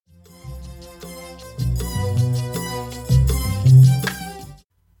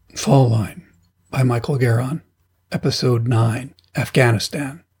Fall Line by Michael Garon, Episode 9,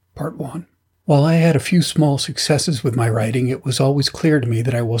 Afghanistan, Part 1. While I had a few small successes with my writing, it was always clear to me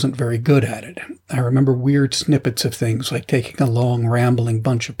that I wasn't very good at it. I remember weird snippets of things, like taking a long, rambling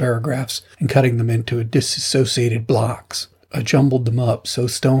bunch of paragraphs and cutting them into disassociated blocks. I jumbled them up, so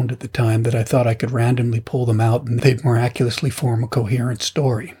stoned at the time that I thought I could randomly pull them out and they'd miraculously form a coherent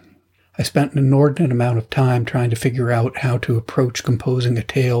story. I spent an inordinate amount of time trying to figure out how to approach composing a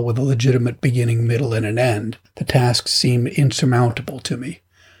tale with a legitimate beginning, middle, and an end. The task seemed insurmountable to me.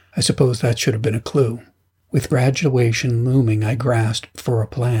 I suppose that should have been a clue. With graduation looming, I grasped for a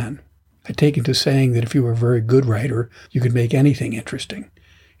plan. I'd taken to saying that if you were a very good writer, you could make anything interesting.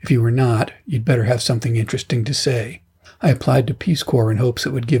 If you were not, you'd better have something interesting to say. I applied to Peace Corps in hopes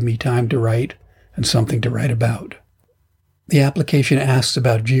it would give me time to write and something to write about. The application asks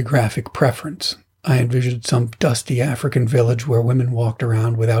about geographic preference. I envisioned some dusty African village where women walked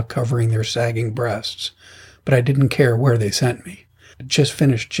around without covering their sagging breasts, but I didn't care where they sent me. I'd just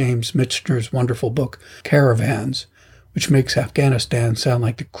finished James Michener's wonderful book, Caravans, which makes Afghanistan sound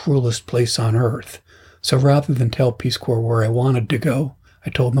like the cruelest place on earth. So rather than tell Peace Corps where I wanted to go, I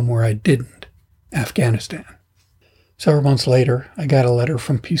told them where I didn't, Afghanistan. Several months later, I got a letter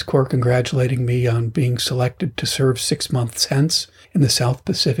from Peace Corps congratulating me on being selected to serve 6 months hence in the South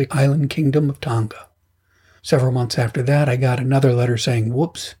Pacific island kingdom of Tonga. Several months after that, I got another letter saying,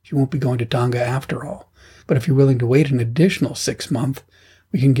 whoops, you won't be going to Tonga after all. But if you're willing to wait an additional 6 months,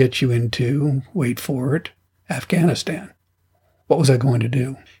 we can get you into, wait for it, Afghanistan. What was I going to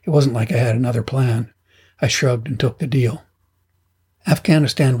do? It wasn't like I had another plan. I shrugged and took the deal.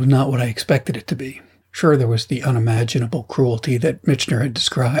 Afghanistan was not what I expected it to be. Sure, there was the unimaginable cruelty that Michener had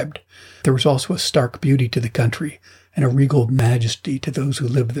described. There was also a stark beauty to the country and a regal majesty to those who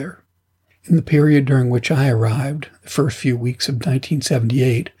lived there. In the period during which I arrived, the first few weeks of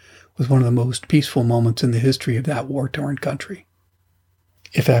 1978 was one of the most peaceful moments in the history of that war-torn country.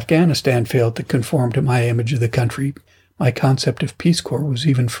 If Afghanistan failed to conform to my image of the country, my concept of Peace Corps was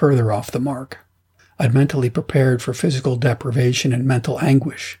even further off the mark. I'd mentally prepared for physical deprivation and mental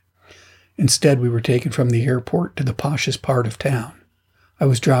anguish. Instead, we were taken from the airport to the poshest part of town. I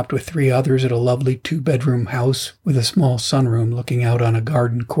was dropped with 3 others at a lovely 2-bedroom house with a small sunroom looking out on a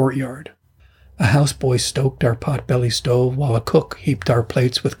garden courtyard. A houseboy stoked our potbelly stove while a cook heaped our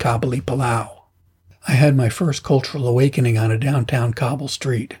plates with Kabuli palau. I had my first cultural awakening on a downtown cobble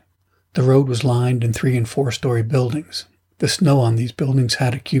street. The road was lined in 3- and 4-story buildings. The snow on these buildings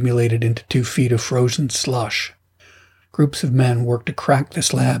had accumulated into 2 feet of frozen slush. Groups of men worked to crack the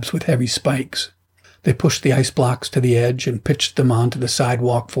slabs with heavy spikes. They pushed the ice blocks to the edge and pitched them onto the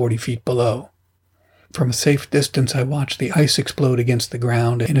sidewalk 40 feet below. From a safe distance, I watched the ice explode against the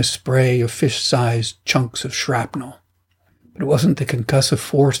ground in a spray of fish-sized chunks of shrapnel. But it wasn't the concussive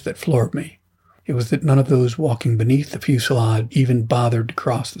force that floored me. It was that none of those walking beneath the fuselage even bothered to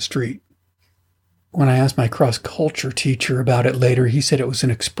cross the street. When I asked my cross-culture teacher about it later, he said it was an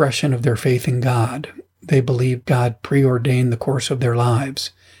expression of their faith in God. They believed God preordained the course of their lives.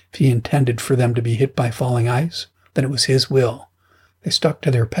 If he intended for them to be hit by falling ice, then it was his will. They stuck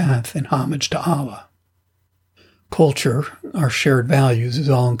to their path in homage to Allah. Culture, our shared values, is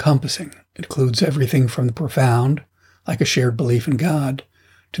all-encompassing. It includes everything from the profound, like a shared belief in God,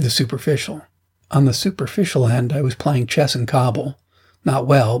 to the superficial. On the superficial end, I was playing chess and Kabul. Not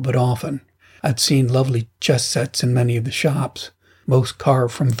well, but often. I'd seen lovely chess sets in many of the shops, most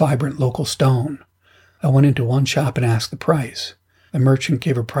carved from vibrant local stone. I went into one shop and asked the price. The merchant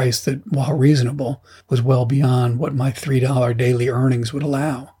gave a price that, while reasonable, was well beyond what my $3 daily earnings would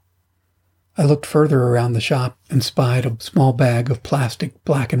allow. I looked further around the shop and spied a small bag of plastic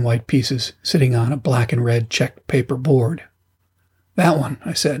black and white pieces sitting on a black and red checked paper board. "That one,"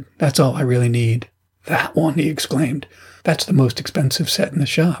 I said. "That's all I really need." "That one," he exclaimed. "That's the most expensive set in the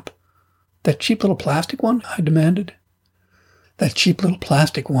shop." "That cheap little plastic one?" I demanded. "That cheap little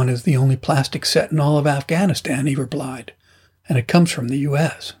plastic one is the only plastic set in all of Afghanistan," he replied, "and it comes from the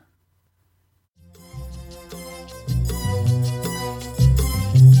U.S.